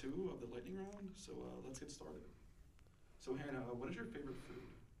part 2 of the lightning round. So let's get started. So Hannah, what is your favorite food?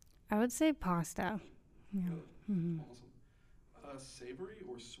 I would say pasta. Yeah. Awesome. Savory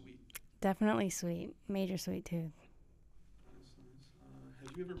or sweet? Definitely sweet. Major sweet tooth. Nice.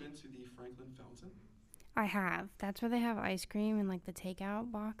 Have you ever been to the Franklin Fountain? I have. That's where they have ice cream in like the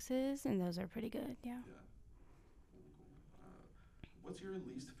takeout boxes, and those are pretty good. Yeah. Yeah. Really cool. What's your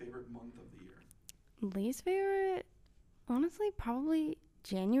least favorite month of the year? Least favorite? Honestly, probably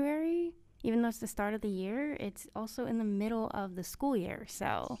January. Even though it's the start of the year, it's also in the middle of the school year,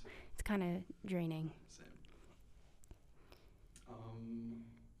 so it's kind of draining. Same.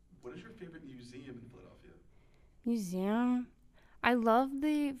 What is your favorite museum in Philadelphia? Museum? I love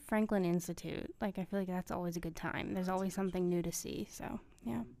the Franklin Institute. Like, I feel like that's always a good time. There's always something new to see. So,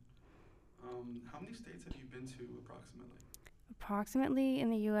 yeah. How many states have you been to approximately? Approximately in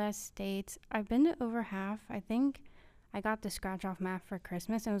the U.S. states, I've been to over half. I think I got the scratch off map for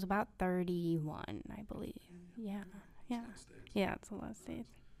Christmas, and it was about 31, I believe. Yeah. Yeah. Nice states. Yeah, it's a lot of states.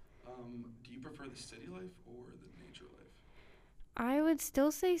 Do you prefer the city life or the nature life? I would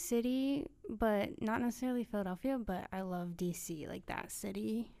still say city, but not necessarily Philadelphia, but I love DC, like that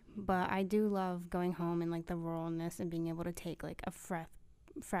city. But I do love going home and like the ruralness and being able to take like a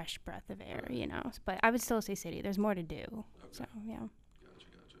fresh breath of air, you know. But I would still say city. There's more to do. Okay. So, yeah. Gotcha.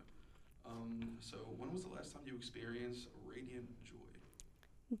 So when was the last time you experienced radiant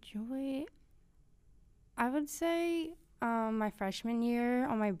joy? Joy, I would say my freshman year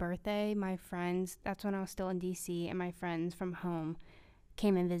on my birthday, my friends, that's when I was still in DC, and my friends from home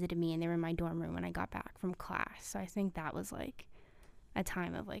came and visited me, and they were in my dorm room when I got back from class. So I think that was like a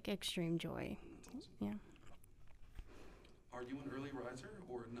time of like extreme joy. That's awesome. Yeah. Are you an early riser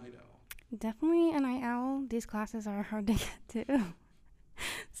or a night owl? Definitely a night owl. These classes are hard to get to.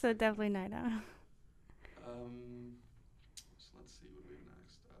 So definitely night owl. So let's see what we have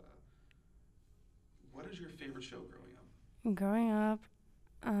next. What is your favorite show growing up? Growing up,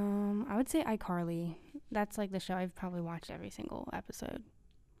 I would say iCarly. That's like the show I've probably watched every single episode.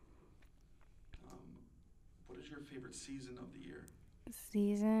 What is your favorite season of the year?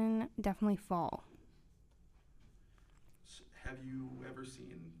 Season, definitely fall. Have you ever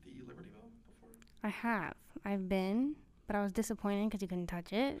seen the Liberty Bell before? I have. I've been, but I was disappointed because you couldn't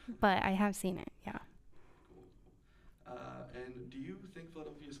touch it. But I have seen it, yeah. Cool. And do you think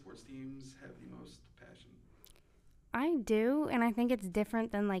Philadelphia sports teams have the most passion? I do, and I think it's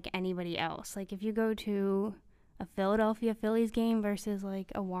different than like anybody else. Like if you go to a Philadelphia Phillies game versus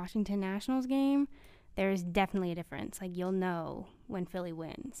like a Washington Nationals game, there's definitely a difference. Like you'll know when Philly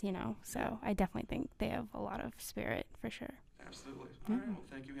wins, you know. So I definitely think they have a lot of spirit for sure. Absolutely. All right. Well,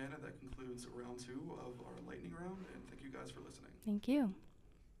 thank you, Hannah. That concludes round 2 of our lightning round, and thank you guys for listening. Thank you.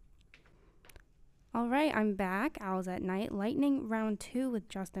 All right, I'm back. Owls at Night, lightning round 2 with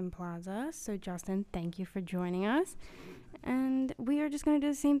Justin Plaza. So Justin, thank you for joining us. And we are just going to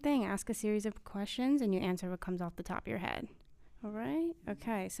do the same thing. Ask a series of questions and you answer what comes off the top of your head. All right?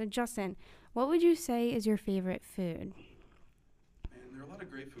 Okay, so Justin, what would you say is your favorite food? Man, there are a lot of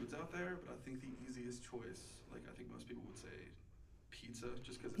great foods out there, but I think the easiest choice, like I think most people would say pizza,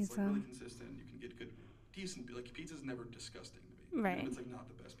 just because it's like really consistent. You can get good, decent, like pizza's never disgusting to me. Right. Even if it's like not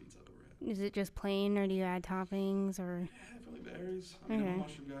the best pizza I've ever had. Is it just plain or do you add toppings or? Yeah, it really varies. I mean, I'm a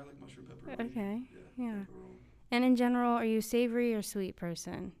mushroom guy, I like mushroom pepperoni. Okay, yeah. Pepperoni. And in general, are you a savory or sweet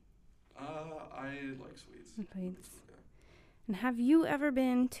person? I like sweets. Sweets. Okay. And have you ever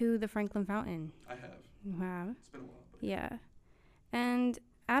been to the Franklin Fountain? I have. You have? It's been a while. But Yeah. And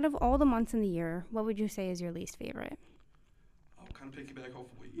out of all the months in the year, what would you say is your least favorite? I'll kind of piggyback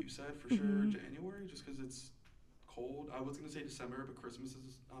off of what you said for Mhm. sure. January, just because it's cold. I was going to say December, but Christmas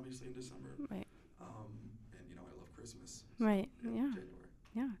is obviously in December. Right. And, you know, I love Christmas. Right, yeah. January.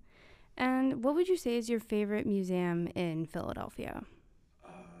 Yeah. And what would you say is your favorite museum in Philadelphia? I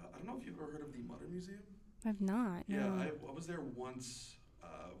don't know if you've ever heard of the Mutter Museum. I've not. Yeah, No. I was there once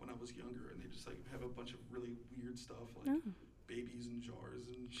when I was younger, and they just like have a bunch of really weird stuff, like Oh. babies in jars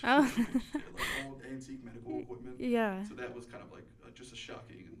and shit, Oh. shit, like old antique medical equipment. Yeah. So that was kind of like just a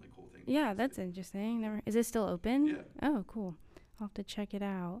shocking and like cool thing. Yeah, to that's see. interesting. Never. Is it still open? Yeah. Oh, cool. I'll have to check it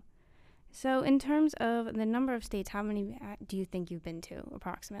out. So, in terms of the number of states, how many do you think you've been to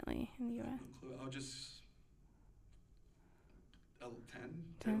approximately in the I have U.S.? no clue. I'll just 10,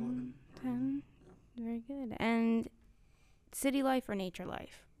 10, 11. 10. Yeah. Very good. And city life or nature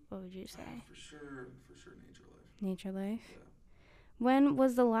life? What would you say? For sure, nature life. Nature life. Yeah. When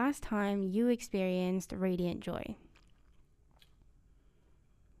was the last time you experienced radiant joy?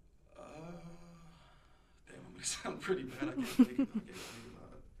 Damn, I'm gonna sound pretty bad. I can't think about it.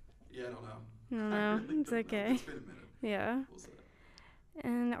 Yeah, I don't know. No, really it's don't know. okay. It's been a minute. Yeah. We'll say.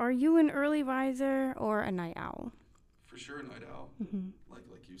 And are you an early riser or a night owl? For sure, a night owl. Mm-hmm. Like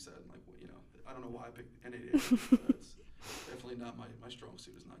you said, like you know, I don't know why I picked an 8 a.m. but it's definitely not my strong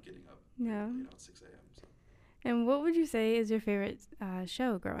suit. Is not getting up. No. You know, at 6 a.m. So. And what would you say is your favorite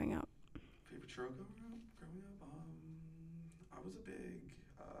show growing up? Favorite show growing up? I was a big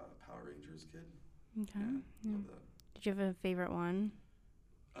Power Rangers kid. Okay. Yeah, love that. Did you have a favorite one?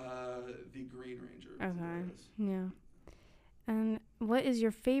 The Green Ranger. Okay. Yes. Yeah. And what is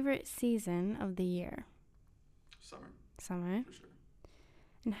your favorite season of the year? Summer, Summer. for sure.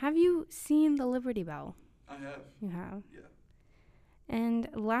 And have you seen the Liberty Bell? I have. You have. Yeah. And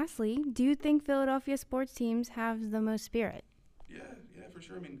lastly, do you think Philadelphia sports teams have the most spirit? Yeah, for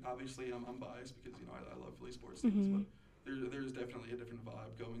sure. I mean, obviously, I'm biased because I love Philly sports teams, but there's definitely a different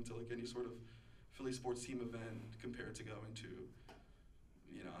vibe going to like any sort of Philly sports team event compared to going to,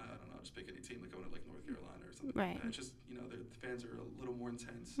 I don't know, just pick any team like going to like North Carolina or something Right. like that. It's just the fans are a little more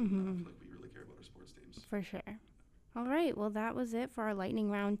intense. And I feel like we really care about our sports teams. For sure. All right. Well, that was it for our lightning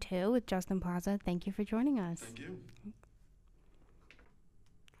round 2 with Justin Plaza. Thank you for joining us. Thank you.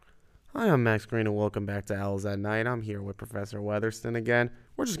 Hi, I'm Max Green, and welcome back to Owls at Night. I'm here with Professor Weatherston again.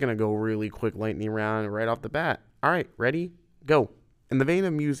 We're just going to go really quick lightning round right off the bat. All right, ready? Go. In the vein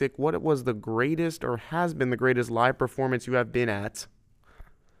of music, what was the greatest or has been the greatest live performance you have been at?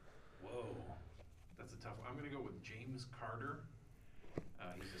 Whoa, that's a tough one. I'm going to go with James Carter.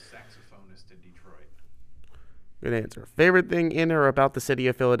 He's a saxophonist in Detroit. Good answer. Favorite thing in or about the city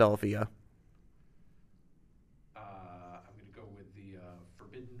of Philadelphia? I'm going to go with the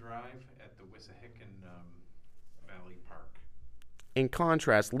Forbidden Drive at the Wissahickon Valley Park. In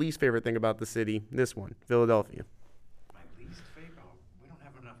contrast, least favorite thing about the city, this one, Philadelphia. My least favorite? Oh, we don't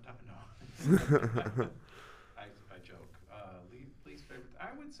have enough time. No. I joke. Least favorite.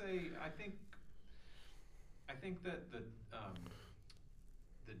 I would say I think that the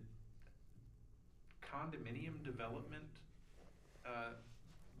condominium development,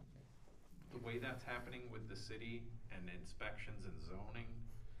 the way that's happening with the city and inspections and zoning,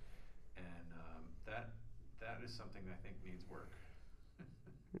 and that is something that I think needs work.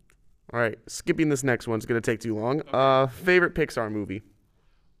 All right, skipping this next one's going to take too long. Okay. Favorite Pixar movie?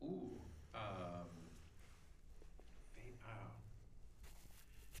 Ooh,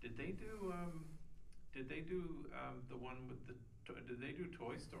 did they do the one with the? Did they do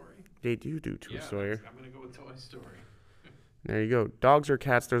Toy Story? They do Toy Story. I'm gonna go with Toy Story. There you go. Dogs or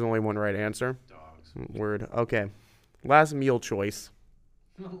cats? There's only one right answer. Dogs. Word. Okay. Last meal choice.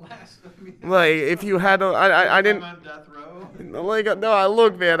 I Like, if you had to, I didn't. I'm on death row. Like, no, I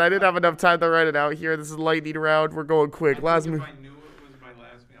look, man. I didn't have enough time to write it out here. This is lightning round. We're going quick. I Last think meal. if I knew it was my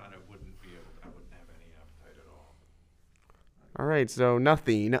last meal, I wouldn't have any appetite at all. All right, so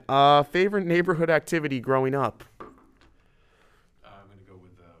nothing. Favorite neighborhood activity growing up? I'm gonna go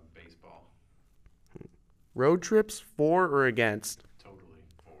with baseball. Road trips, for or against? Totally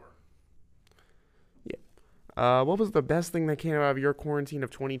for. What was the best thing that came out of your quarantine of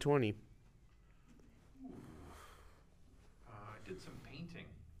 2020? I did some painting.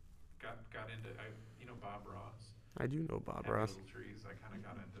 Got into Bob Ross. I do know Bob Happy Ross. Little Trees. I kind of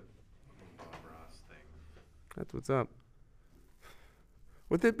got into the little Bob Ross thing. That's what's up.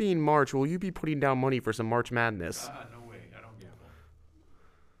 With it being March, will you be putting down money for some March Madness? No way. I don't gamble.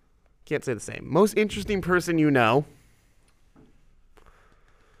 Can't say the same. Most interesting person you know?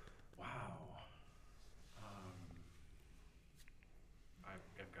 Wow. I've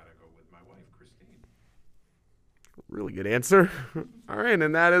got to go with my wife, Christine. Really good answer. All right,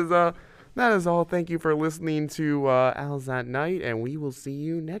 and that is all. Thank you for listening to Owls at Night, and we will see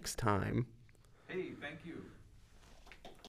you next time. Hey, thank you.